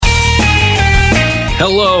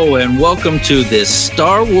Hello, and welcome to this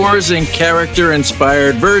Star Wars and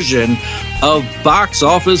character-inspired version of Box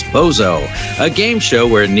Office Bozo, a game show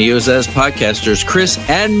where Neozaz podcasters Chris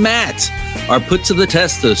and Matt are put to the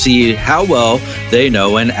test to see how well they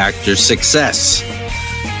know an actor's success.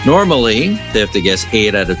 Normally, they have to guess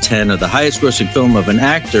 8 out of 10 of the highest-grossing film of an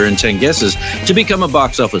actor in 10 guesses to become a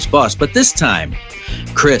box office boss. But this time,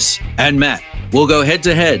 Chris and Matt will go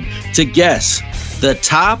head-to-head to guess the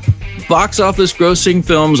top box office grossing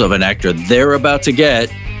films of an actor they're about to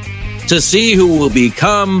get to see who will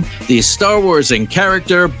become the Star Wars and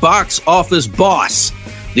character box office boss.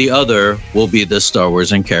 The other will be the Star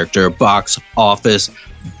Wars and character box office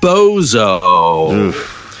bozo.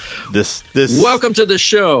 This Welcome to the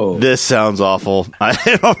show. This sounds awful. I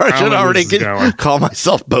should already call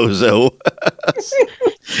myself Bozo.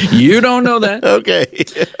 You don't know that. Okay.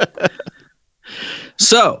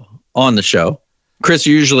 So, on the show, Chris,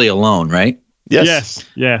 you're usually alone, right? Yes.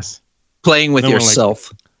 Playing with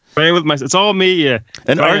yourself. Playing with myself. It's all me, yeah.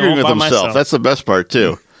 And arguing with himself. That's the best part,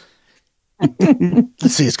 too.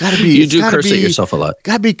 Let's see. It's got to be. You do curse at yourself a lot.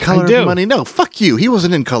 Got to be Color of Money. No, fuck you. He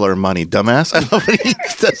wasn't in Color of Money, dumbass. I love when he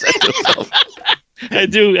says that to himself. I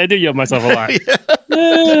do yell at myself a lot.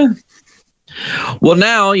 Yeah. Well,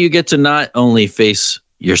 now you get to not only face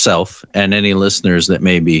yourself and any listeners that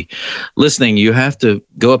may be listening. You have to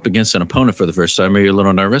go up against an opponent for the first time. Are you a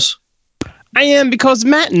little nervous? I am, because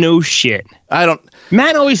Matt knows shit. I don't.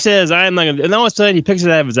 Matt always says I'm not gonna, and all of a sudden he picks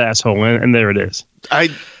it out of his asshole, and there it is.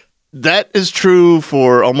 That is true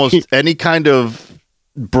for almost any kind of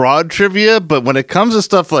broad trivia, but when it comes to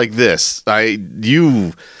stuff like this,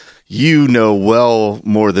 you know well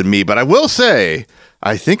more than me. But I will say,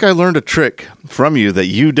 I think I learned a trick from you that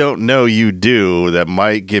you don't know you do that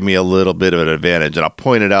might give me a little bit of an advantage, and I'll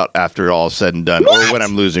point it out after all is said and done, or when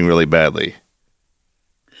I'm losing really badly.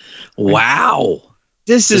 Wow.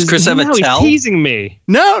 Does Chris have a tell? He's teasing me.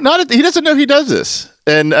 No, he doesn't know he does this.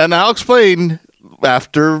 And I'll explain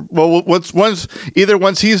after,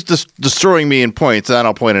 once he's destroying me in points, then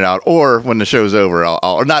I'll point it out, or when the show's over,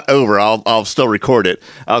 I'll still record it.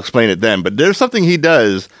 I'll explain it then. But there's something he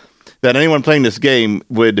does that anyone playing this game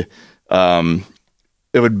would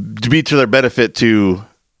be to their benefit to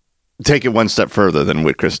take it one step further than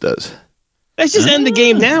what Chris does. Let's just end the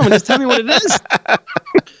game now and just tell me what it is.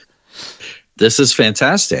 This is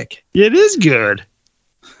fantastic. It is good.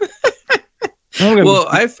 Well,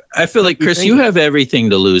 I feel like, Chris, you have everything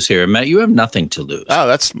to lose here. Matt, you have nothing to lose. Oh,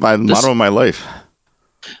 that's my motto of my life.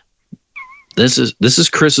 This is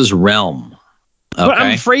Chris's realm. Okay. But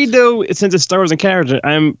I'm afraid, though, since it's Star Wars and character,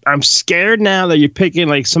 I'm scared now that you're picking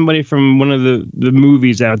like somebody from one of the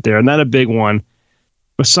movies out there, not a big one,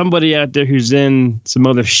 but somebody out there who's in some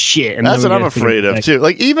other shit. And that's what I'm afraid of too.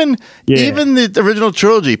 Like even the original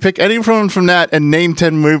trilogy, pick anyone from that and name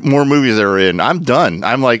 10 more movies that are in. I'm done.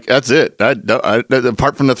 I'm like, that's it.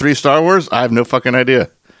 Apart from the 3 Star Wars, I have no fucking idea.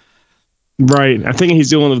 Right. I'm thinking he's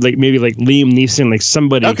doing with maybe Liam Neeson, like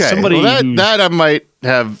somebody. Okay. Somebody that I might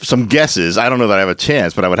have some guesses. I don't know that I have a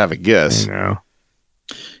chance, but I would have a guess. I know.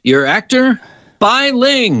 Your actor, Bai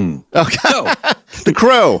Ling. Okay. The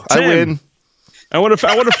Crow. Tim. I win. I would have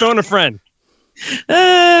phoned a friend.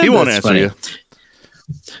 He won't answer funny. you.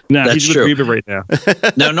 No, That's he's true. with Reba right now.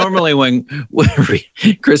 Now, normally when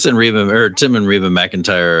Chris and Reba, or Tim and Reba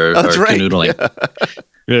McIntyre are canoodling.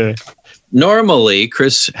 Yeah. Normally,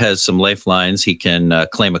 Chris has some lifelines. He can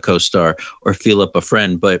claim a co-star or feel up a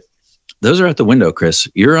friend, but those are out the window, Chris.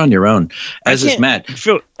 You're on your own, as is Matt.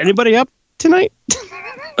 Feel anybody up tonight?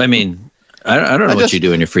 I mean, I don't know what you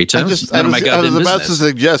do in your free time. I was about to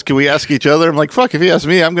suggest, can we ask each other? I'm like, fuck, if you ask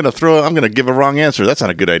me, I'm going to give a wrong answer. That's not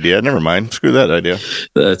a good idea. Never mind. Screw that idea.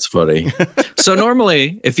 That's funny. So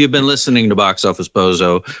normally, if you've been listening to Box Office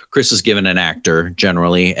Bozo, Chris is given an actor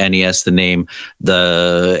generally, and he has to name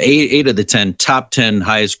the 8 of the 10 top 10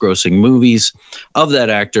 highest grossing movies of that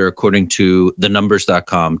actor according to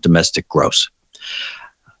thenumbers.com domestic gross.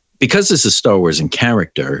 Because this is Star Wars in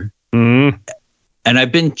character, and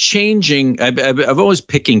I've been changing. I've always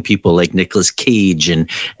picking people like Nicolas Cage and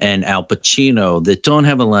Al Pacino that don't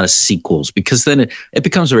have a lot of sequels, because then it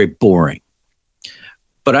becomes very boring.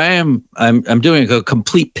 But I'm doing a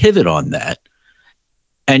complete pivot on that.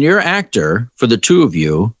 And your actor for the two of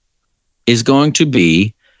you is going to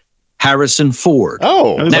be Harrison Ford.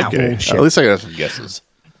 Oh, now, okay. At least I got some guesses.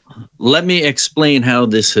 Let me explain how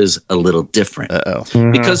this is a little different.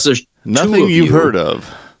 Because there's nothing you've heard of.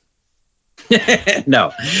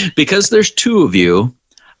 No, because there's 2 of you,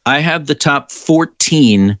 I have the top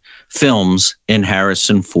 14 films in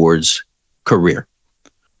Harrison Ford's career.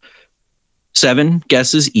 7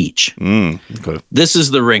 guesses each. Okay. This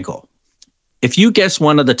is the wrinkle. If you guess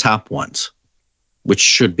one of the top ones, which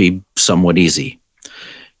should be somewhat easy,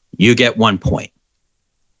 you get 1 point.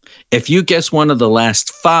 If you guess one of the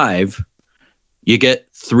last 5, you get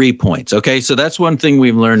 3 points. Okay, so that's one thing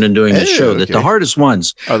we've learned in doing the show, that the hardest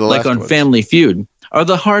ones, like on Family Feud, are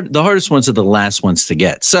the hardest ones are the last ones to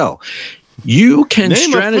get. So you can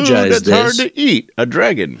Name strategize a food that's this. hard to eat. A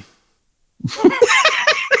dragon.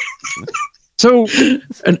 So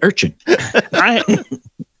An urchin.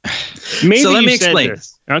 Maybe So let you me said explain.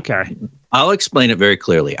 this. Okay. I'll explain it very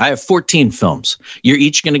clearly. I have 14 films. You're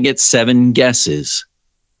each going to get 7 guesses.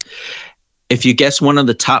 If you guess one of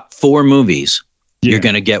the top 4 movies, you're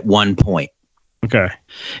going to get 1 point. Okay.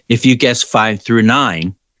 If you guess 5 through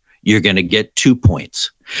 9, you're going to get 2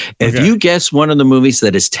 points. If you guess one of the movies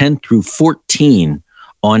that is 10 through 14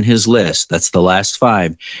 on his list, that's the last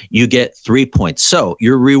 5, you get 3 points. So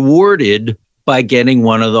you're rewarded by getting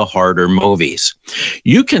one of the harder movies.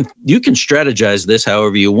 You can strategize this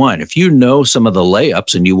however you want. If you know some of the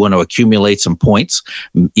layups and you want to accumulate some points,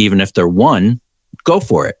 even if they're 1, go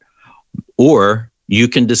for it. Or you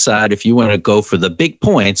can decide if you want to go for the big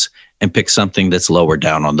points and pick something that's lower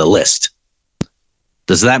down on the list.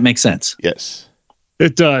 Does that make sense? Yes.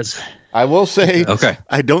 It does. I will say, Okay.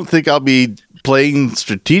 I don't think I'll be playing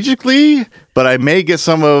strategically, but I may get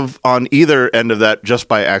some on either end of that just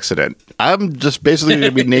by accident. I'm just basically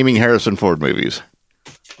going to be naming Harrison Ford movies.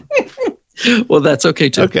 Well, that's okay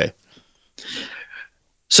too. Okay.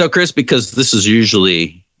 So, Chris, because this is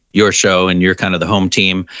usually your show and you're kind of the home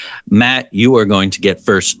team, Matt, you are going to get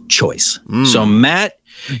first choice. So, Matt,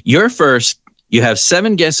 you're first. You have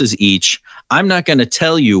 7 guesses each. I'm not going to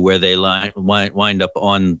tell you where they wind up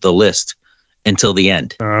on the list until the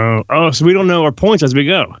end. Oh, so we don't know our points as we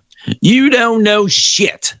go. You don't know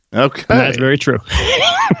shit. Okay. That's very true.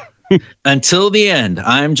 Until the end,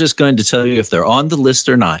 I'm just going to tell you if they're on the list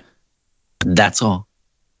or not. That's all.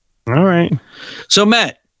 All right. So,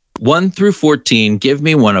 Matt, 1 through 14, give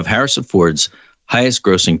me one of Harrison Ford's highest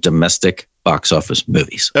grossing domestic box office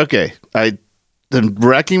movies. Okay. I'm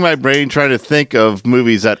racking my brain trying to think of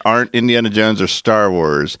movies that aren't Indiana Jones or Star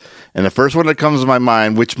Wars. And the first one that comes to my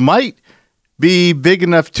mind, which might be big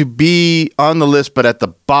enough to be on the list, but at the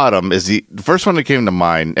bottom, is the first one that came to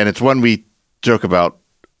mind. And it's one we've joked about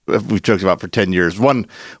for 10 years. One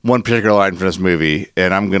particular line from this movie,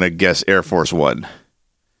 and I'm going to guess Air Force One.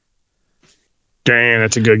 Damn,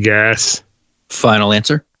 that's a good guess. Final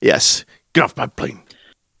answer? Yes. Get off my plane.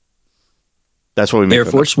 That's what we make Air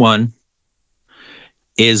Force One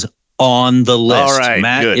is on the list. All right,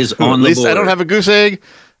 Matt good. is on At the least board. I don't have a goose egg.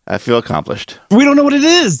 I feel accomplished. We don't know what it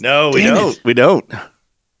is. No, we Damn don't. it. We don't.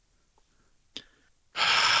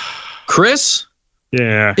 Chris,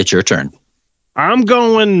 Yeah. it's your turn. I'm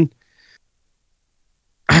going.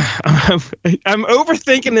 I'm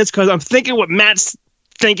overthinking this because I'm thinking what Matt's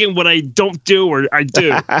thinking, what I don't do or I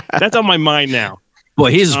do. That's on my mind now.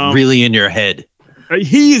 Boy, he's really in your head.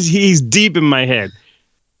 He's deep in my head.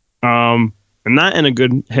 And not in a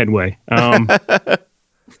good headway. I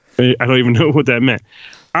don't even know what that meant.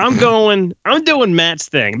 I'm doing Matt's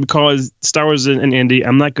thing because Star Wars and Indy.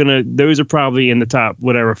 I'm not gonna. Those are probably in the top,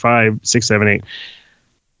 whatever, 5, 6, 7, 8.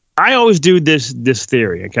 I always do this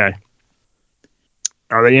theory. Okay,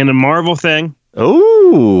 are they in a Marvel thing?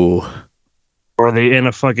 Ooh. Or are they in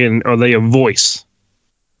are they a voice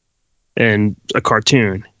in a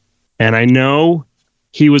cartoon? And I know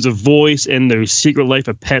he was a voice in those Secret Life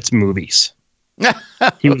of Pets movies.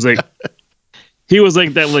 He was like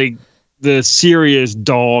that, like the serious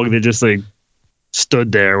dog that just like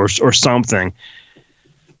stood there or something.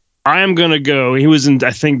 I am gonna go. He was in, I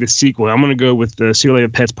think, the sequel. I'm gonna go with the Secret Life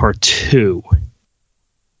of Pets Part 2.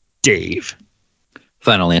 Dave.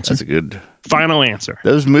 Final answer. That's a good Final answer.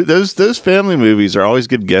 Those family movies are always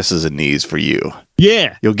good guesses in these for you.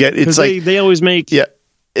 Yeah, You'll get it's like they always make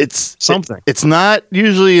it's something. It's not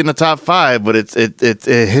usually in the top 5, but it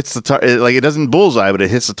hits the target. Like it doesn't bullseye, but it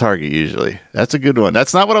hits the target usually. That's a good one.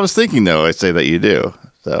 That's not what I was thinking though. I say that you do.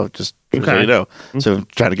 So just so you know. So I'm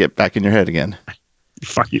trying to get back in your head again.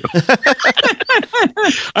 Fuck you.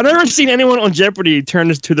 I've never seen anyone on Jeopardy turn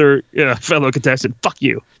this to their fellow contestant. Fuck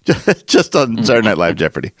you. Just on Saturday Night Live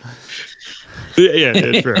Jeopardy. Yeah,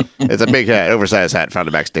 it's true. It's a big hat, oversized hat found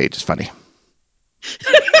it backstage. It's funny.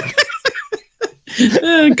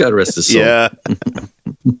 God rest his soul. Yeah.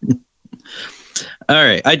 All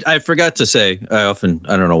right. I forgot to say, I don't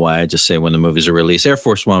know why, I just say when the movies are released. Air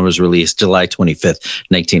Force One was released July 25th,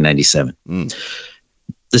 1997.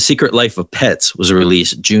 The Secret Life of Pets was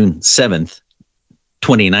released June 7th,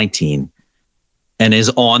 2019, and is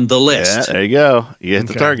on the list. Yeah, there you go. You hit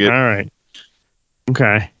the target. All right.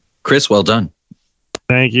 Okay. Chris, well done.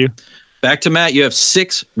 Thank you. Back to Matt. You have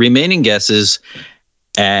 6 remaining guesses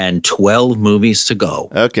and 12 movies to go.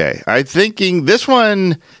 Okay. I'm thinking this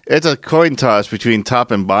one, it's a coin toss between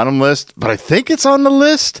top and bottom list, but I think it's on the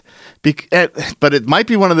list. But it might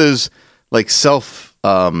be one of those like what's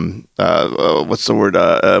the word?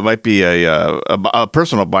 It might be a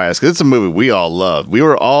personal bias because it's a movie we all love. We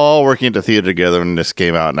were all working at the theater together when this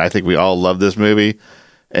came out, and I think we all loved this movie.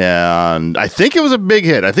 And I think it was a big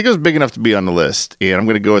hit. I think it was big enough to be on the list. And I'm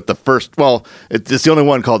going to go with the first. Well, it's the only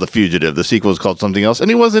one called The Fugitive. The sequel is called something else, and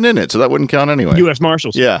he wasn't in it, so that wouldn't count anyway. U.S.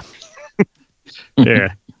 Marshals. Yeah.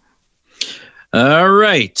 Yeah. All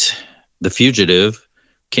right. The Fugitive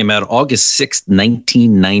came out August 6th,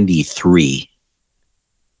 1993,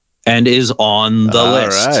 and is on the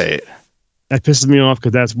list. All right. That pisses me off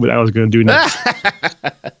because that's what I was going to do next.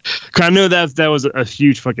 Because I knew that was a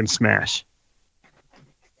huge fucking smash.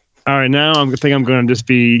 All right, now I think I'm going to just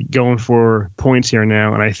be going for points here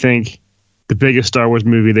now, and I think the biggest Star Wars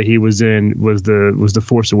movie that he was in was the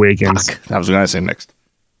Force Awakens. Fuck. I was going to say next.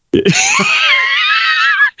 Because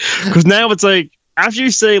now it's like after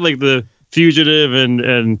you say like the Fugitive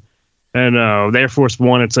and Air Force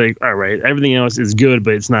One, it's like all right, everything else is good,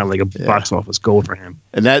 but it's not like a box office goal for him.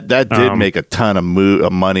 And that did make a ton of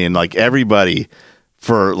money, and like everybody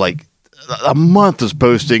for like a month is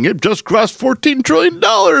posting it just crossed $14 trillion.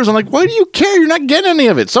 I'm like, why do you care? You're not getting any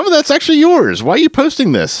of it. Some of that's actually yours. Why are you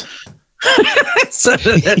posting this? So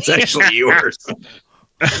that's actually yours.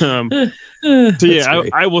 So yeah,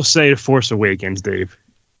 I will say Force Awakens, Dave.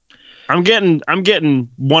 I'm getting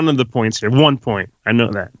one of the points here. 1 point. I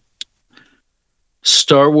know that.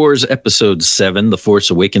 Star Wars Episode 7, The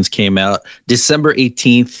Force Awakens, came out December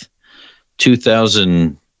 18th,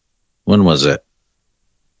 2000. When was it?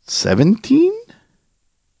 17?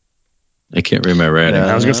 I can't remember.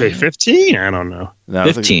 I was going to say 15. I don't know. No,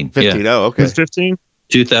 15. 15. Yeah. Oh, okay. It's 15?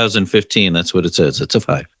 2015. That's what it says. It's a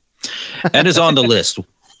 5. And is on the list.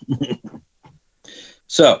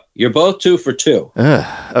 So you're both 2 for 2.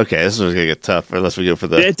 Okay, this is going to get tough unless we go for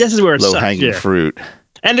the this is where it low-hanging fruit.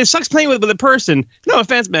 And it sucks playing with a person. No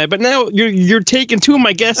offense, man, but now you're taking 2 of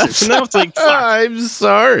my guesses. So now it's like, fuck. I'm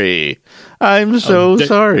sorry. I'm so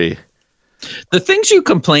sorry. The things you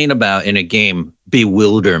complain about in a game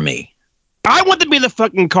bewilder me. I want to be the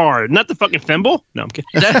fucking card, not the fucking thimble. No, I'm kidding.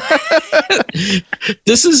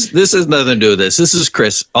 This has nothing to do with this. This is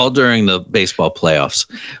Chris all during the baseball playoffs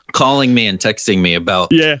calling me and texting me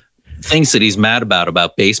about things that he's mad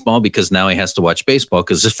about baseball because now he has to watch baseball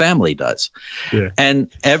because his family does. Yeah.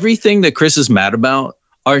 And everything that Chris is mad about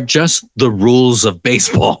are just the rules of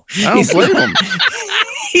baseball. I don't blame him.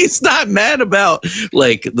 He's not mad about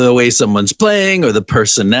like the way someone's playing or the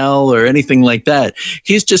personnel or anything like that.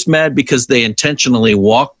 He's just mad because they intentionally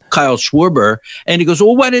walk Kyle Schwarber, and he goes,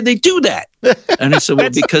 "Well, why did they do that?" And I said, "Well,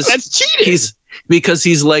 because that's cheating.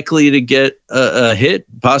 He's likely to get a hit,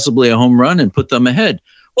 possibly a home run, and put them ahead."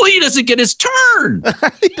 Well, he doesn't get his turn.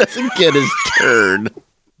 He doesn't get his turn.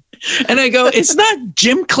 And I go, "It's not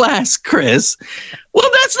gym class, Chris." Well,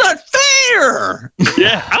 that's not fair.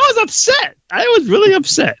 Yeah, I was upset. I was really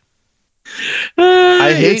upset.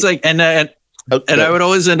 I hate it's like, and I would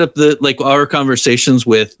always end up our conversations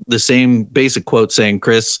with the same basic quote saying,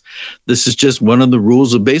 "Chris, this is just one of the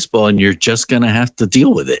rules of baseball, and you're just gonna have to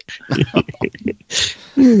deal with it."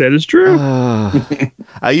 That is true.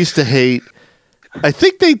 I used to hate. I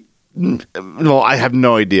think they. Well, I have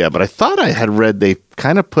no idea, but I thought I had read they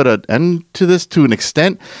kind of put an end to this to an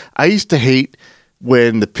extent. I used to hate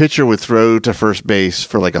when the pitcher would throw to first base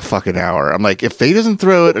for like a fucking hour. I'm like, if he doesn't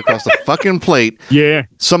throw it across the fucking plate, he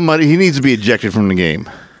needs to be ejected from the game.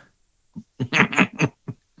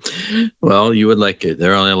 Well, you would like it.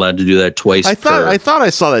 They're only allowed to do that twice. I thought I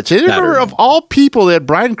saw that. I remember of all people, they had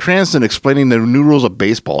Bryan Cranston explaining the new rules of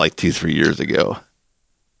baseball like 2-3 years ago.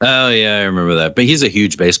 Oh, yeah, I remember that. But he's a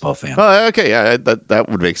huge baseball fan. Oh, okay, yeah, that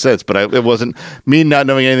would make sense. But it wasn't me not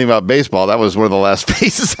knowing anything about baseball. That was one of the last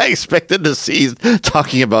faces I expected to see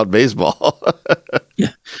talking about baseball. Yeah.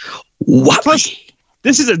 What? Plus,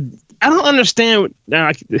 I don't understand.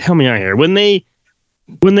 Help me out here. When they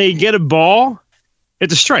get a ball,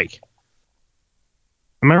 it's a strike.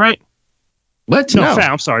 Am I right? What? No,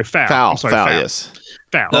 foul. I'm sorry, foul. Foul. I'm sorry, foul. Foul. Yes.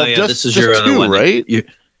 Foul. Oh, yeah, this is your other one, right?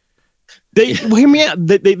 Hear me out.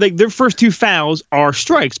 Their first 2 fouls are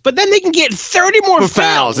strikes, but then they can get 30 more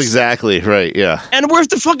fouls. Exactly right. Yeah. And where's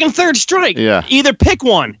the fucking third strike? Yeah. Either pick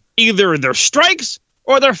one. Either they're strikes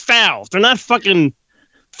or they're fouls. They're not fucking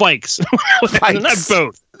fikes. They're not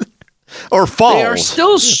both. Or falls. They are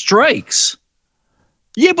still strikes.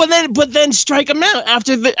 Yeah, but then strike them out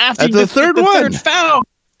after the third one. Third foul.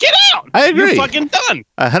 get out. I agree. You're fucking done.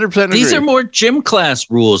 100% agree. These are more gym class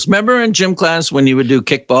rules. Remember in gym class when you would do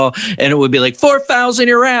kickball and it would be like 4 fouls and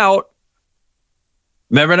you're out?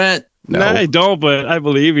 Remember that? No, I don't, but I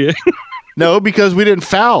believe you. No, because we didn't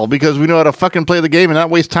foul, because we know how to fucking play the game and not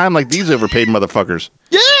waste time like these overpaid motherfuckers.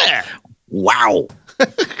 Yeah. Wow.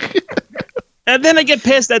 And then I get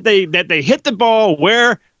pissed that they hit the ball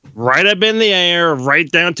where right up in the air, right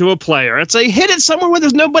down to a player. It's like hit it somewhere where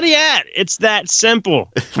there's nobody at. It's that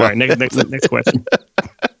simple. All right, next question.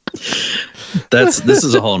 This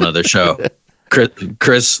is a whole nother show.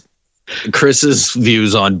 Chris's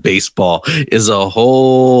views on baseball is a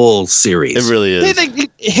whole series. It really is. They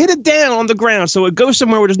hit it down on the ground so it goes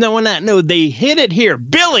somewhere where there's no one at. No, they hit it here.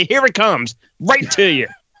 Billy, here it comes. Right to you.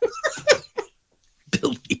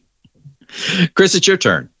 Billy. Chris, it's your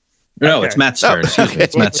turn. No, Okay. it's Matt's turn. Excuse me.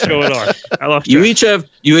 It's Matt's What's turn. going on? I lost You track.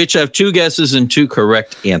 each have 2 guesses and 2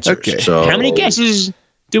 correct answers. Okay. So How many guesses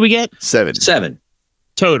do we get? 7. 7.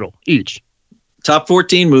 Total, each. Top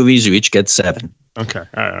 14 movies, you each get 7. Okay.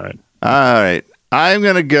 All right. All right. I'm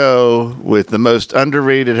going to go with the most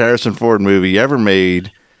underrated Harrison Ford movie ever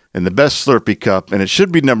made and the best Slurpee cup, and it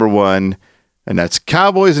should be number 1, and that's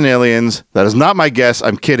Cowboys and Aliens. That is not my guess.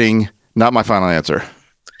 I'm kidding. Not my final answer.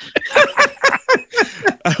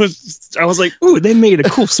 I was like, ooh, they made a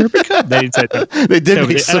cool Slurpee cup. They said that. They did No,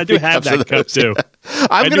 make and I do Slurpee have cups that of cup those. too.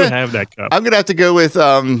 I do have that cup. I'm going to have to go with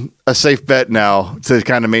a safe bet now to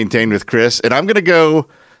kind of maintain with Chris, and I'm going to go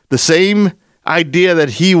the same idea that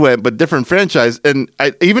he went, but different franchise. And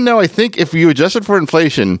even though I think if you adjusted for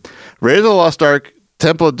inflation, Raiders of the Lost Ark,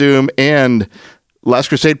 Temple of Doom, and Last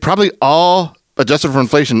Crusade probably all adjusted for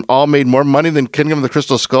inflation all made more money than Kingdom of the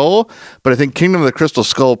Crystal Skull. But I think Kingdom of the Crystal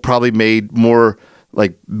Skull probably made more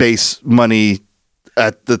like base money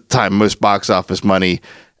at the time, most box office money.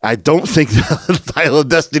 I don't think the Dial of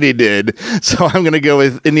Destiny did. So I'm going to go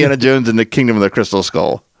with Indiana Jones and the Kingdom of the Crystal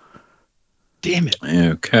Skull. Damn it.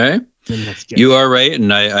 Okay. You are right,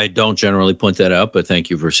 and I don't generally point that out, but thank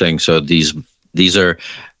you for saying so. These are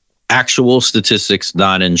actual statistics,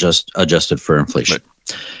 not in just adjusted for inflation.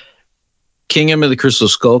 Right. Kingdom of the Crystal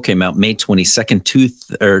Skull came out May 22nd,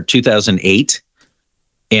 2008,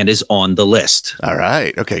 and is on the list. All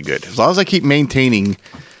right. Okay, good. As long as I keep maintaining,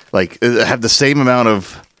 like, have the same amount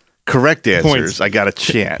of correct answers, points. I got a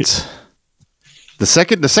chance. The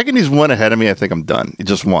second he's one ahead of me, I think I'm done. He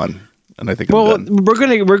just won. And I think I'm done.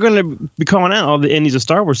 we're gonna be calling out all the indies of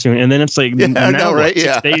Star Wars soon, and then it's like now, know, right?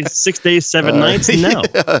 What, 6 days, 7 nights. No,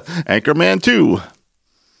 Anchorman 2.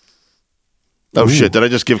 Oh shit! Did I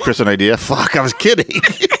just give Chris an idea? Fuck! I was kidding,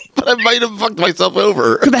 but I might have fucked myself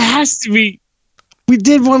over. Because it has to be. We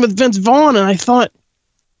did one with Vince Vaughn, and I thought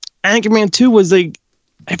Anchorman 2 was like,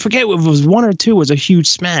 I forget if it was 1 or 2 was a huge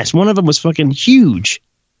smash. One of them was fucking huge.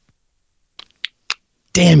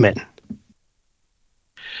 Damn it.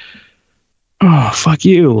 Oh, fuck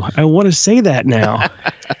you. I want to say that now.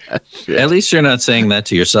 At least you're not saying that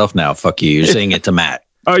to yourself now. Fuck you. You're saying it to Matt.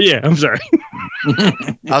 Oh, yeah. I'm sorry.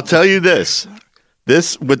 I'll tell you this.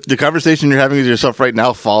 This, with the conversation you're having with yourself right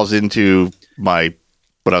now, falls into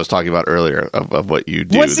what I was talking about earlier of what you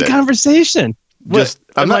do. What's the conversation? Just,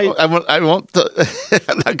 I won't. I'm not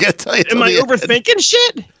going to tell you. Am I overthinking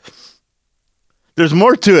shit? There's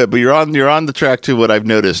more to it, but you're on the track to what I've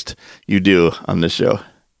noticed you do on this show.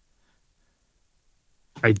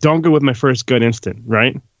 I don't go with my first gut instant,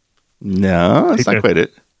 right? No, that's not quite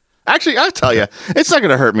it. Actually, I'll tell you, it's not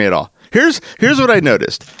going to hurt me at all. Here's what I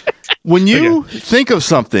noticed. When you think of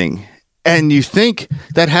something and you think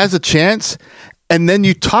that has a chance, and then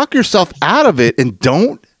you talk yourself out of it and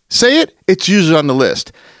don't say it, it's usually on the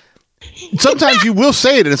list. Sometimes you will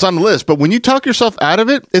say it and it's on the list, but when you talk yourself out of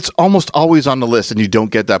it, it's almost always on the list and you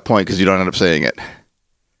don't get that point because you don't end up saying it.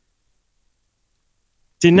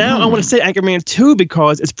 See, now I want to say Anchorman 2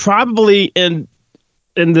 because it's probably in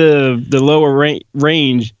the lower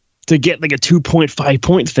range to get like a 2.5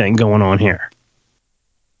 point thing going on here.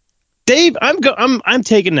 Dave, I'm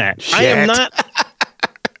taking that. Shit. I am not.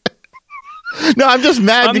 No, I'm just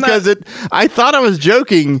mad because I thought I was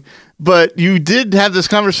joking, but you did have this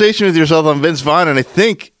conversation with yourself on Vince Vaughn, and I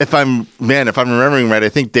think if I'm remembering right, I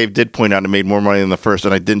think Dave did point out it made more money than the first,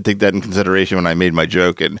 and I didn't take that in consideration when I made my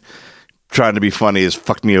joke, and trying to be funny has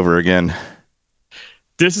fucked me over again.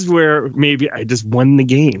 This is where maybe I just won the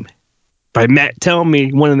game by Matt telling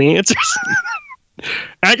me one of the answers.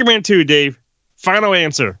 Anchorman 2, Dave. Final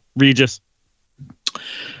answer, Regis.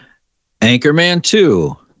 Anchorman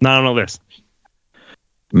 2. Not on the list.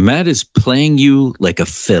 Matt is playing you like a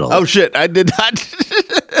fiddle. Oh, shit. I did not.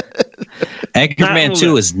 Anchorman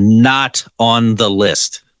 2 is not on the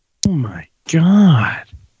list. Oh, my God.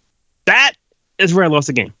 That is where I lost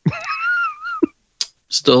the game.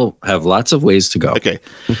 Still have lots of ways to go. Okay.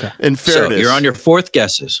 In fairness, So you're on your fourth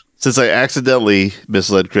guesses. since I accidentally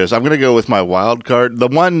misled Chris, I'm going to go with my wild card, the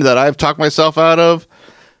one that I've talked myself out of,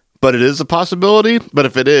 but it is a possibility. But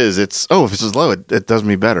if it is, if it's as low, it does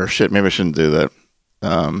me better. Shit, maybe I shouldn't do that.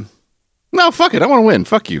 No, fuck it. I want to win.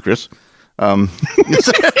 Fuck you, Chris.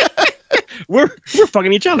 We're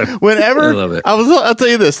fucking each other. Whenever I love it. I'll tell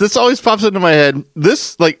you this. This always pops into my head.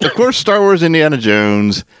 This, like, of course, Star Wars, Indiana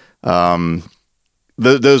Jones,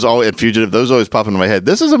 those all and Fugitive. Those always pop into my head.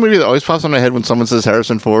 This is a movie that always pops in my head when someone says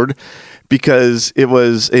Harrison Ford, because it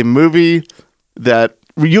was a movie that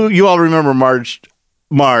you all remember Marge.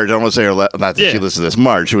 I don't want to say her. Not that she listens to this.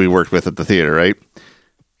 Marge, who we worked with at the theater, right?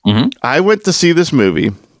 Mm-hmm. I went to see this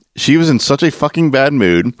movie. She was in such a fucking bad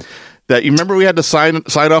mood that you remember we had to sign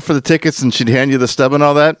off for the tickets, and she'd hand you the stub and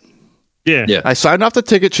all that. Yeah. I signed off the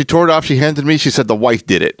ticket. She tore it off. She handed me. She said the wife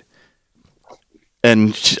did it, and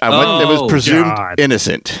I went. It was presumed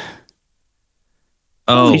innocent.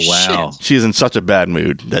 Oh, Holy wow. shit. She's in such a bad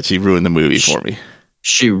mood that she ruined the movie for me.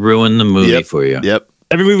 She ruined the movie for you. Yep.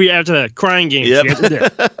 Every movie after that, crying game. Yep. She had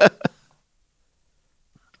to do.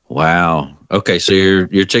 Wow. Okay, so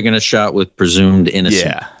you're taking a shot with presumed innocent.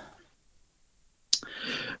 Yeah.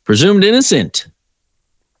 Presumed innocent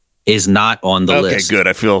is not on the list. Okay, good.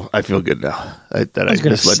 I feel good now. I was gonna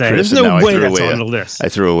misled say, Chris, there's and no now way I threw that's away on the list. I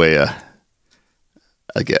threw away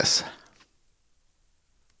a guess.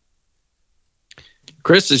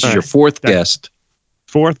 Chris, this is All your right. fourth guest.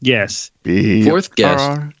 Fourth guess. Fourth guess.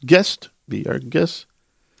 Our guest. Be our guest.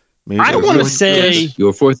 Maybe I our want to guest. say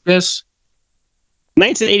Your fourth guess?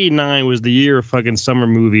 1989 was the year of fucking summer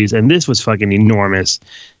movies, and this was fucking enormous.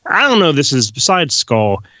 I don't know if this is besides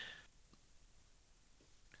Skull.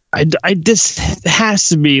 This has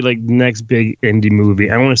to be like the next big indie movie.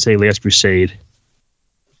 I want to say Last Crusade.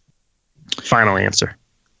 Final answer.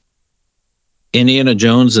 Indiana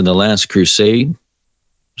Jones and the Last Crusade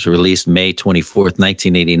was released May 24th,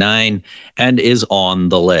 1989, and is on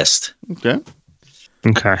the list. Okay.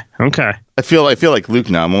 Okay. I feel like Luke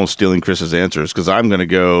now. I'm almost stealing Chris's answers because I'm going to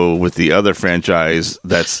go with the other franchise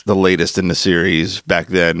that's the latest in the series back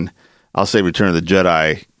then. I'll say Return of the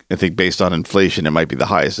Jedi. I think based on inflation, it might be the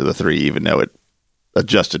highest of the three, even though it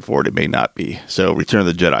adjusted for it may not be. So Return of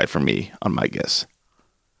the Jedi for me on my guess.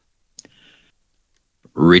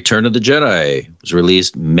 Return of the Jedi was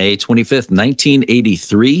released May 25th,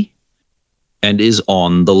 1983, and is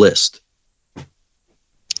on the list.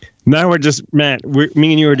 Now we're just, Matt,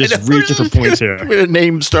 me and you are just reaching for points here. We're going to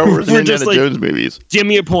name Star Wars and We're Indiana just like- Jones movies. Give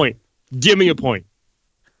me a point.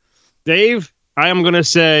 Dave, I am going to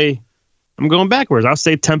say, I'm going backwards. I'll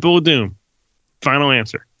say Temple of Doom. Final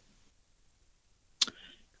answer.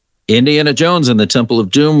 Indiana Jones and the Temple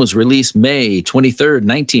of Doom was released May 23rd,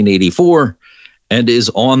 1984, and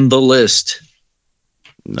is on the list.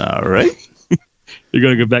 All right. You're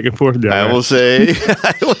going to go back and forth there. I will say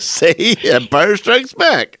Empire Strikes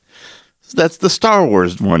Back. That's the Star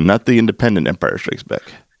Wars one, not the independent Empire Strikes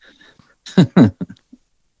Back.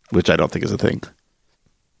 Which I don't think is a thing.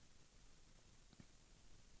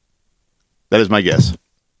 That is my guess.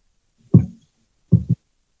 Do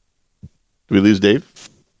we lose Dave?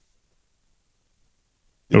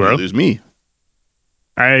 Did we Hello? lose me?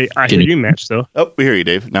 I hear you, Matt, still. Oh, we hear you,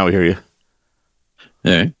 Dave. Now we hear you.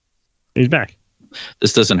 All right. He's back.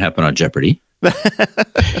 This doesn't happen on Jeopardy.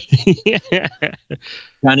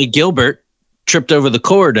 Johnny Gilbert tripped over the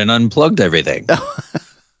cord and unplugged everything.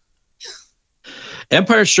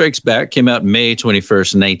 Empire Strikes Back came out May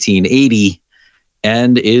 21st, 1980,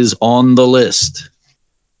 and is on the list.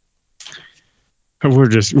 You're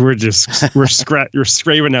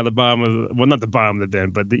scraping out the bottom of the, well, not the bottom of the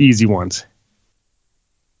bin, but the easy ones.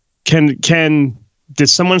 Did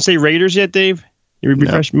someone say Raiders yet, Dave? You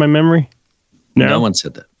refresh my memory? No one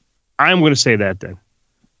said that. I'm going to say that then.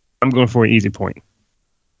 I'm going for an easy point.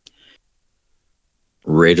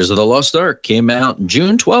 Raiders of the Lost Ark came out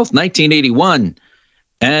June 12th, 1981,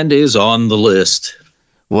 and is on the list.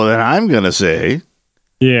 Well, then I'm going to say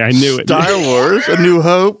Yeah, I knew it. Star Wars, A New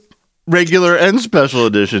Hope, regular and special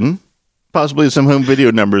edition. Possibly some home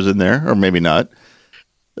video numbers in there, or maybe not.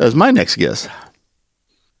 That's my next guess.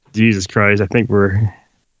 Jesus Christ, I think we're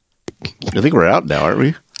out now, aren't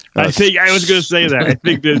we? I think I was going to say that. I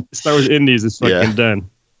think that Star Wars Indies is fucking done.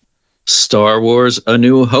 Star Wars A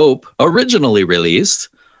New Hope, originally released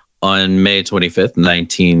on May 25th,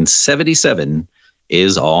 1977,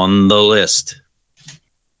 is on the list.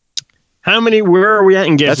 Where are we at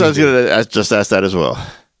in guessing? That's what I was going to just ask that as well.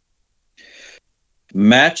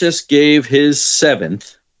 Matchus gave his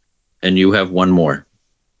seventh, and you have one more.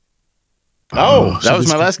 Oh, that so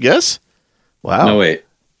was my last guess? Wow. No, wait.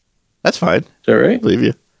 That's fine. Is that right? I believe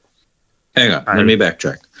you. Hang on. Let me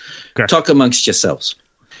backtrack. Okay. Talk amongst yourselves.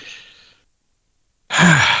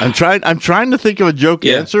 I'm trying to think of a joke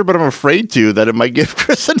answer, but I'm afraid that it might give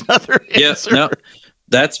Chris another answer. Yes, no.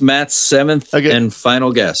 That's Matt's seventh and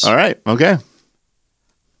final guess. All right. Okay.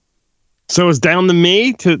 So it's down to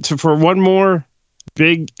me to for one more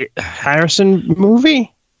big Harrison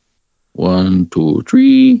movie. 1, 2,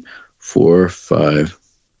 3, 4, 5.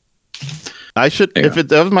 I should,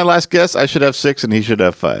 that was my last guess, I should have 6 and he should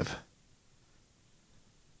have 5.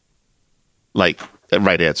 Like,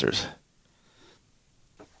 right answers.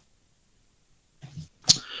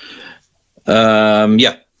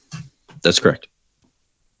 Yeah, that's correct.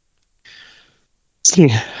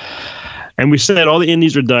 And we said all the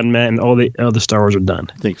indies are done, Matt, and all the other Star Wars are done.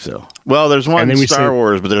 I think so. Well, there's one Star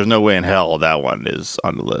Wars, but there's no way in hell that one is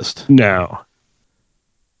on the list. No.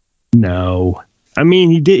 I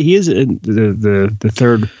mean, he is the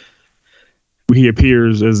third. He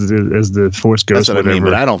appears as the Force Ghost. That's what I mean,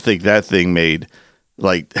 but I don't think that thing made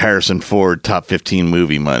like Harrison Ford top 15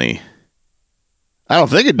 movie money. I don't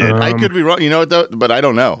think it did. I could be wrong, but I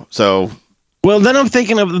don't know. So, well, then I'm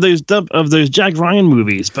thinking of those Jack Ryan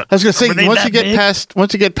movies. But I was going to say, once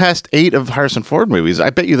you get past 8 of Harrison Ford movies, I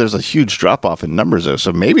bet you there's a huge drop off in numbers though.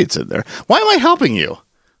 So maybe it's in there. Why am I helping you?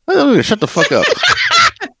 Shut the fuck up.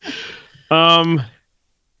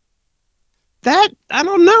 That I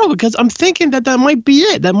don't know, because I'm thinking that might be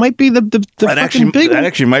it. That might be the fucking big one. That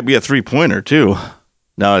actually might be a 3-pointer too.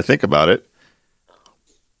 Now I think about it.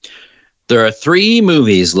 There are 3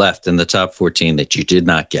 movies left in the top 14 that you did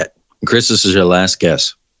not get. Chris, this is your last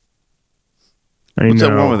guess. What's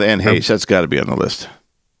that one with Anne Heche? That's got to be on the list.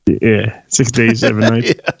 Yeah, 6 Days, 7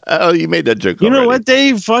 Nights. Yeah. Oh, you made that joke. You know what,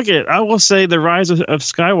 Dave? Fuck it. I will say The Rise of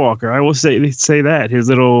Skywalker. I will say that his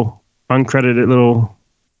little uncredited little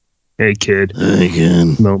 "Hey kid"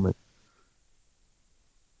 moment.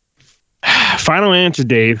 Final answer,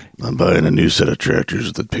 Dave. I'm buying a new set of tractors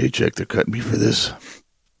with the paycheck they're cutting me for this.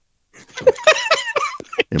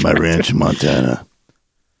 In my ranch in Montana.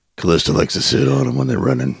 Callista likes to sit on them when they're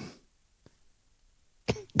running.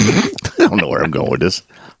 I don't know where I'm going with this.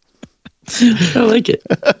 I like it.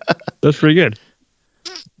 That's pretty good.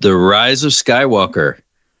 The Rise of Skywalker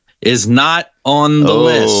is not on the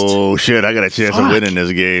list. Oh, shit. I got a chance of winning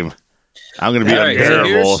this game. I'm going to be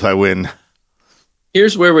unbearable if I win.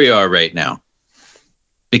 Here's where we are right now.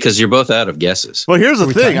 Because you're both out of guesses. Well, here's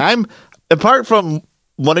the thing. I'm, apart from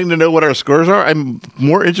wanting to know what our scores are, I'm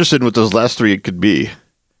more interested in what those last 3 could be.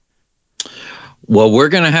 Well, we're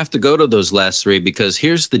going to have to go to those last 3 because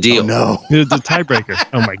here's the deal. Oh, no. The tiebreaker.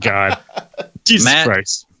 Oh, my God. Jesus Matt,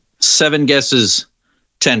 Christ. 7 guesses,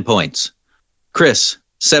 10 points. Chris,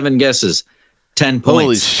 7 guesses, 10 points.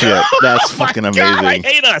 Holy shit. That's fucking amazing. God, I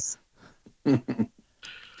hate us.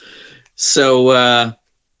 So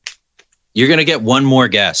you're going to get one more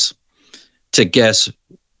guess to guess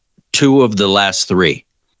 2 of the last 3.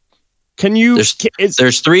 Can you?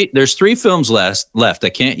 There's 3 films left. I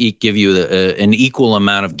can't give you an equal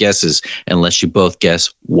amount of guesses unless you both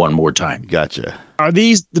guess one more time. Gotcha. Are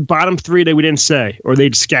these the bottom 3 that we didn't say, or are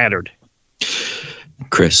they scattered?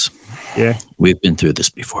 Chris. Yeah. We've been through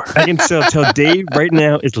this before. I can tell Dave right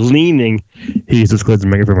now is leaning. He's just close to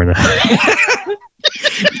the microphone right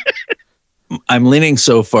now. I'm leaning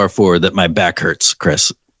so far forward that my back hurts,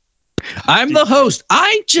 Chris. I'm the host.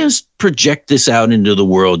 I just project this out into the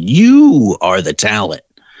world. You are the talent.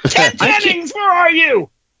 Ted Jennings, where are you?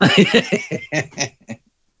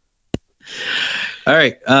 All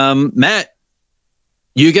right. Matt,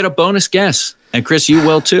 you get a bonus guess. And Chris, you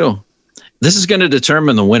will too. This is going to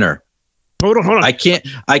determine the winner. Hold on. I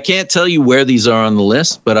can't tell you where these are on the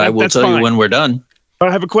list, but I will tell you when we're done.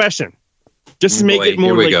 I have a question. Just to make it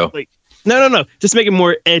more No. Just to make it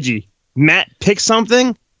more edgy. Matt picks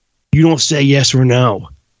something. You don't say yes or no.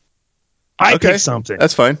 I pick something.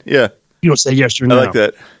 That's fine. Yeah. You don't say yes or no. I like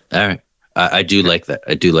that. All right. I do like that.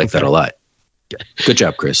 I do like that a lot. Good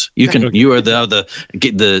job, Chris. You are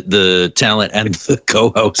the talent and the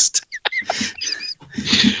co-host.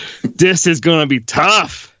 This is going to be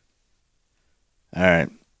tough. All right.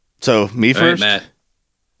 So me first? All right, Matt.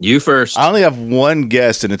 You first. I only have one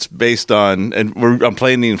guess, and it's based on, I'm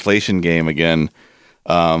playing the inflation game again.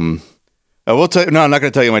 I will tell you, no, I'm not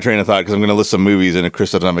going to tell you my train of thought because I'm going to list some movies, and if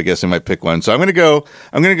Chris doesn't have a guess, he might pick one. So I'm going to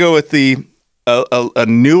go with a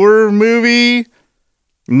newer movie,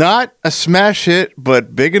 not a smash hit,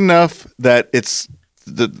 but big enough that it's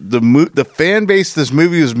the fan base this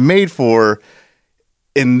movie was made for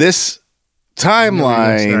in this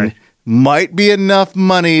timeline might be enough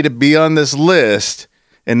money to be on this list,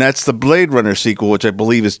 and that's the Blade Runner sequel, which I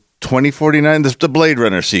believe is 2049, the Blade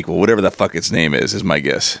Runner sequel, whatever the fuck its name is my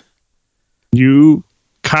guess. You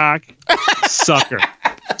cock sucker.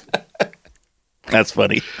 That's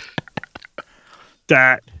funny.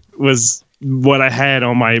 That was what I had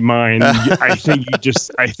on my mind. I think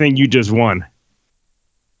you just won.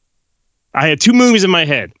 I had two movies in my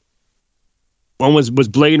head. One was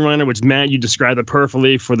Blade Runner, which Matt, you described it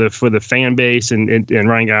perfectly for the fan base and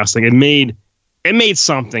Ryan Gosling. It made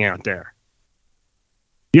something out there.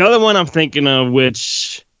 The other one I'm thinking of,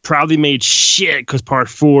 which probably made shit because Part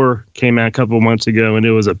 4 came out a couple of months ago, and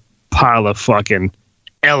it was a pile of fucking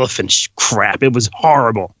elephant crap. It was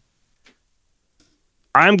horrible.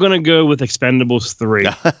 I'm gonna go with Expendables 3.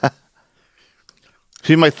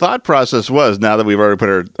 See, my thought process was, now that we've already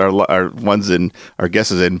put our ones in, our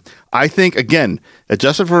guesses in, I think, again,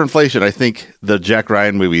 adjusted for inflation, I think the Jack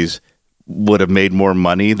Ryan movies would have made more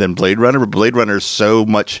money than Blade Runner, but Blade Runner is so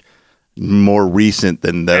much more recent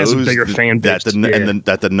than those. Has a bigger fan base, and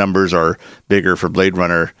that the numbers are bigger for Blade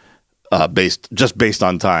Runner based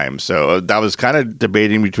on time. So that was kind of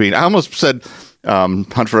debating between, I almost said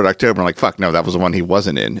Hunt for Red October. I'm like, fuck no, that was the one he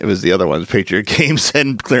wasn't in. It was the other one, Patriot Games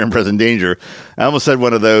and Clear and Present Danger. I almost said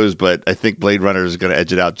one of those, but I think Blade Runner is going to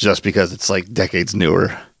edge it out just because it's like decades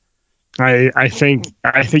newer. I think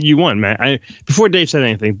you won, Matt. Before Dave said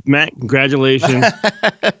anything, Matt, congratulations.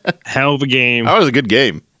 Hell of a game. That was a good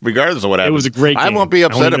game, regardless of what happened. It was a great game. I won't be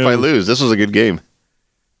upset if I lose. This was a good game.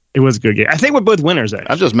 It was a good game. I think we're both winners, actually.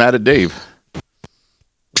 I'm just mad at Dave.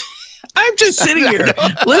 I'm just sitting here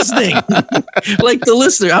listening like the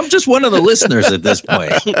listener. I'm just one of the listeners at this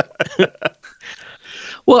point.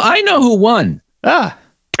 Well, I know who won. And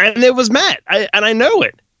it was Matt. I know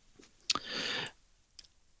it.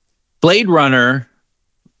 Blade Runner,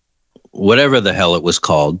 whatever the hell it was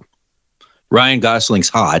called, Ryan Gosling's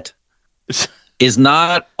Hot, is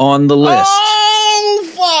not on the list. Oh,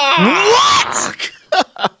 fuck!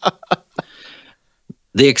 What?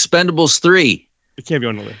 The Expendables 3. It can't be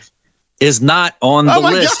on the list. Is not on the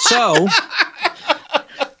list. God. So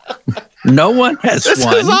no one has won.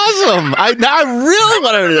 This is awesome. I really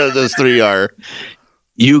want to know what those three are.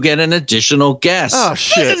 You get an additional guess. Oh,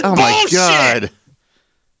 shit. Oh, my God.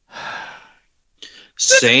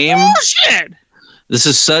 Same. Bullshit. This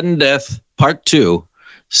is Sudden Death Part 2.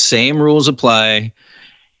 Same rules apply.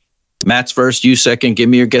 Matt's first, you second. Give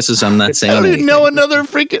me your guesses. I'm not saying I don't even anything. know another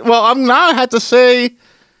freaking... Well, I'm not have to say...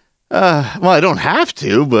 well, I don't have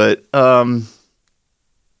to, but... oh,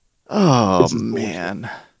 man.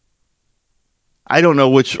 I don't know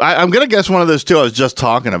which... I'm going to guess one of those two I was just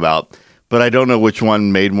talking about, but I don't know which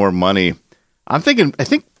one made more money. I think... I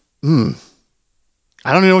don't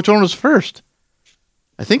even know which one was first.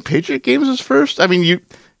 I think Patriot Games was first. I mean, you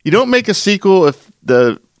don't make a sequel if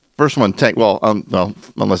the first one tanked. Well,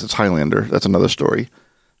 unless it's Highlander, that's another story.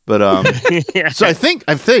 But so I think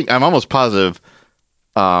I'm almost positive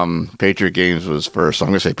Patriot Games was first. So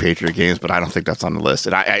I'm going to say Patriot Games, but I don't think that's on the list.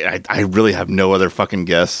 And I really have no other fucking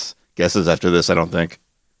guesses after this. I don't think,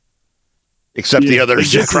 except the other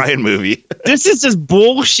Jack Ryan movie. This is just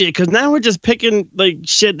bullshit because now we're just picking like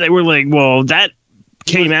shit that we're like, well, that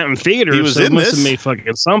came out in theaters. He was so in it must this. have made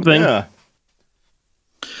fucking something. Yeah.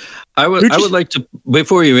 I would like to,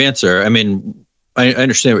 before you answer, I mean, I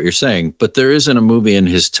understand what you're saying, but there isn't a movie in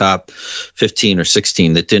his top 15 or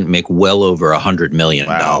 16 that didn't make well over $100 million.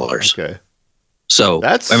 Wow. Okay. So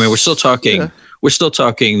we're still talking. Yeah. We're still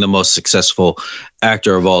talking the most successful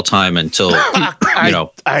actor of all time until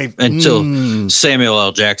until Samuel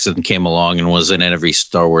L. Jackson came along and was in every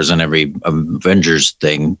Star Wars and every Avengers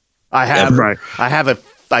thing. I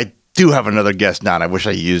do have another guess now, and I wish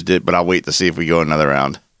I used it, but I'll wait to see if we go another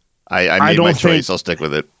round. I made my choice. I'll stick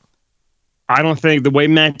with it. I don't think the way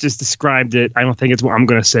Matt just described it, I don't think it's what I'm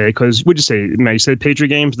going to say. Because would you say, Matt, you said Patriot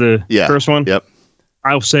Games, the first one? Yep.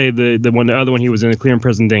 I'll say the other one he was in, Clear and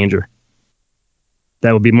Present Danger.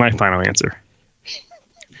 That would be my final answer.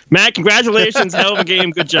 Matt, congratulations. Hell of a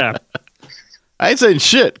game. Good job. I ain't saying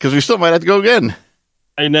shit because we still might have to go again.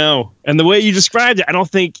 I know. And the way you described it, I don't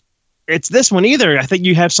think it's this one either. I think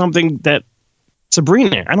you have something that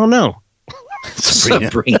Sabrina. I don't know.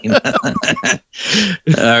 Sabrina.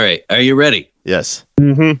 All right. Are you ready? Yes.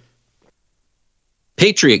 Mm-hmm.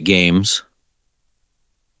 Patriot Games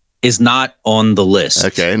is not on the list.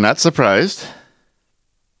 Okay. Not surprised.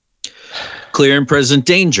 Clear and Present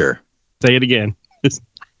Danger. Say it again.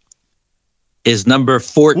 Is number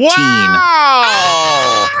 14.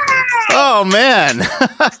 Wow! Oh, man.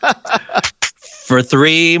 For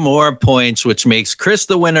 3 more points, which makes Chris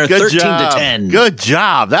the winner. Good 13-10. Good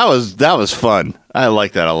job. That was fun. I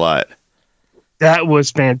like that a lot. That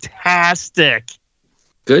was fantastic.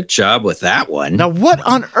 Good job with that one. Now, what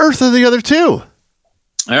on earth are the other two?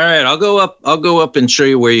 All right, I'll go up and show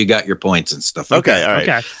you where you got your points and stuff. Okay, all right.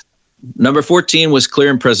 Okay. Number 14 was Clear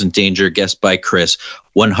and Present Danger, guessed by Chris,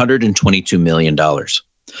 $122 million.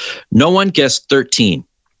 No one guessed 13.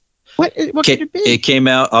 What could it be? It came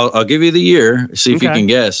out, I'll give you the year, see if you can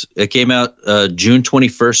guess. It came out June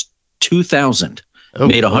 21st, 2000.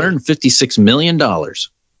 Made $156 million.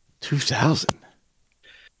 2000.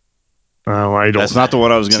 Oh, I don't. That's not the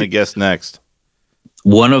one I was going to guess next.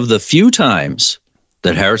 One of the few times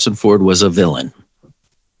that Harrison Ford was a villain.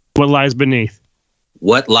 What Lies Beneath?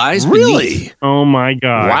 What Lies Really? Beneath? Oh my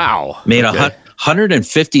God! Wow. Made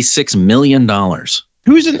 $156 million.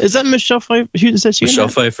 Who's in? Is that Michelle Pfeiffer? Michelle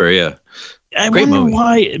Pfeiffer, yeah. I Great wonder movie.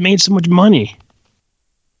 why it made so much money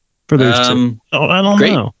for those two. Oh, I don't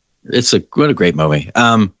know. What a great movie.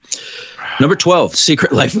 Number 12,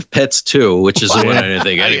 Secret Life of Pets 2, which is the one I didn't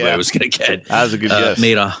think anybody was going to get. That was a good guess.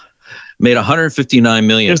 Made $159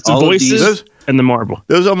 million. It's the voices and the marble.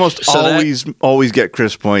 Those almost always get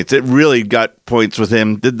Chris points. It really got points with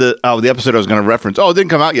him. The episode I was going to reference. Oh, it didn't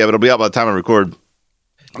come out yet, but it'll be out by the time I record.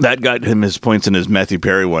 That got him his points in his Matthew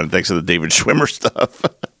Perry one, thanks to the David Schwimmer stuff.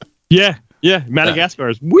 Yeah. Madagascar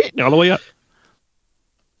is all the way up.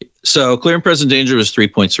 So Clear and Present Danger was 3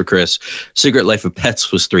 points for Chris. Secret Life of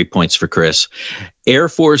Pets was 3 points for Chris. Air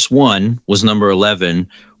Force One was number 11,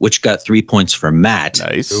 which got 3 points for Matt.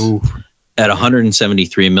 Nice. Ooh. At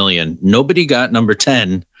 $173 million. Nobody got number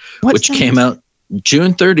 10, which came out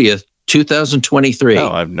June 30th, 2023. Oh,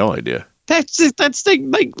 I have no idea. That's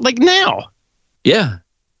like now. Yeah.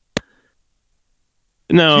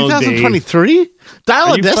 No, 2023? Dial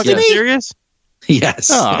Are of you Destiny? fucking serious? Yes.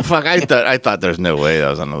 Oh, fuck. I thought there's no way that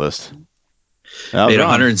was on the list. Made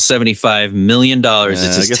 $175 million. It's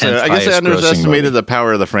his 10th I guess I underestimated movie. the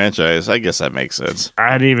power of the franchise. I guess that makes sense.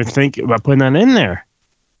 I didn't even think about putting that in there.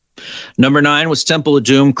 Number 9 was Temple of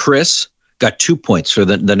Doom. Chris got 2 points for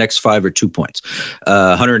the next 5 or 2 points.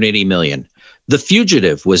 $180 million. The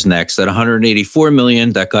Fugitive was next at $184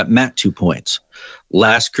 million. That got Matt 2 points.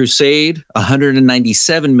 Last Crusade,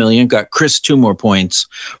 $197 million, got Chris 2 more points.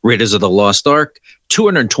 Raiders of the Lost Ark,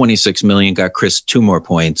 $226 million, got Chris 2 more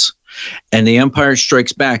points. And The Empire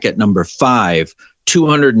Strikes Back at number 5,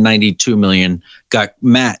 $292 million, got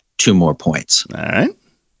Matt 2 more points. All right.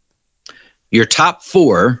 Your top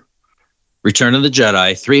 4, Return of the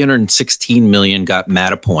Jedi, $316 million, got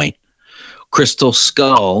Matt a point. Crystal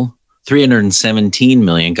Skull, $317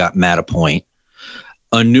 million, got Matt a point.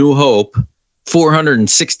 A New Hope,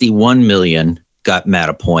 $461 million, got Matt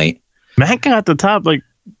a point. Matt got the top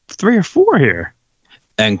 3 or 4 here.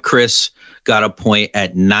 And Chris got a point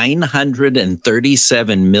at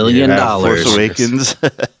 $937 million. Force Awakens.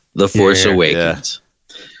 The Force Awakens.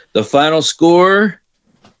 Yeah. The final score,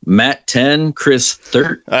 Matt 10, Chris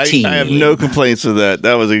 13. I have no complaints with that.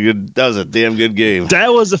 That was a damn good game. That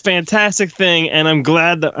was a fantastic thing, and I'm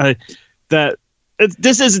glad that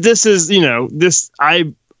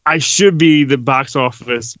I should be the box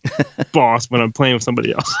office boss when I'm playing with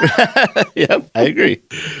somebody else. Yep, I agree.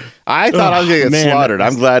 I thought I was going to get slaughtered.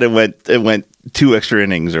 I'm glad it went 2 extra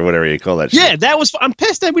innings or whatever you call that. Yeah, that was. I'm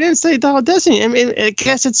pissed that we didn't say Dial of Destiny. I mean, I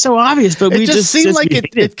guess it's so obvious, but it just seemed like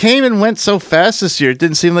it came and went so fast this year. It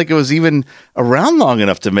didn't seem like it was even around long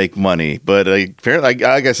enough to make money. But like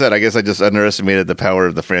I said, I guess I just underestimated the power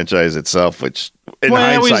of the franchise itself, which in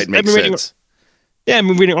hindsight makes sense. I've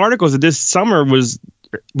been reading articles that this summer was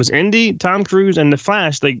Indy, Tom Cruise, and The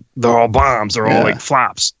Flash. They're all bombs. They're all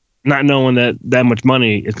flops. Not knowing that much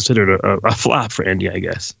money is considered a flop for Indy, I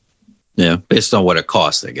guess. Yeah, based on what it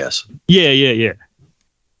cost, I guess. Yeah.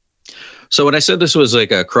 So when I said this was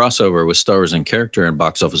like a crossover with Star Wars in character and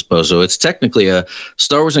Box Office Bozo, it's technically a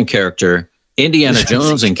Star Wars in character, Indiana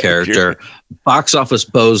Jones in character, Box Office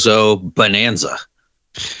Bozo bonanza.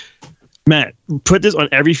 Matt, put this on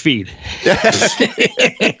every feed.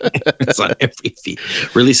 It's on every feed.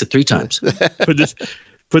 Release it 3 times. Put this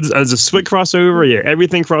as a SWIC crossover. Yeah,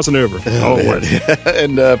 everything crossing over.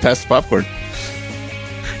 And pass the popcorn.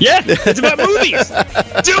 Yeah, it's about movies.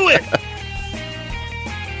 Do it.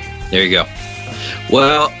 There you go.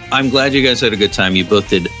 Well, I'm glad you guys had a good time. You both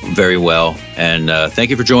did very well. And thank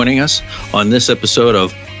you for joining us on this episode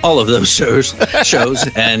of all of those shows.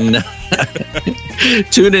 And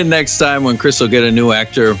tune in next time when Chris will get a new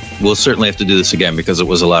actor. We'll certainly have to do this again because it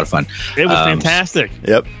was a lot of fun. It was fantastic.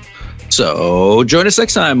 Yep. So join us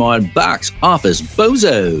next time on Box Office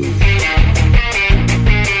Bozo.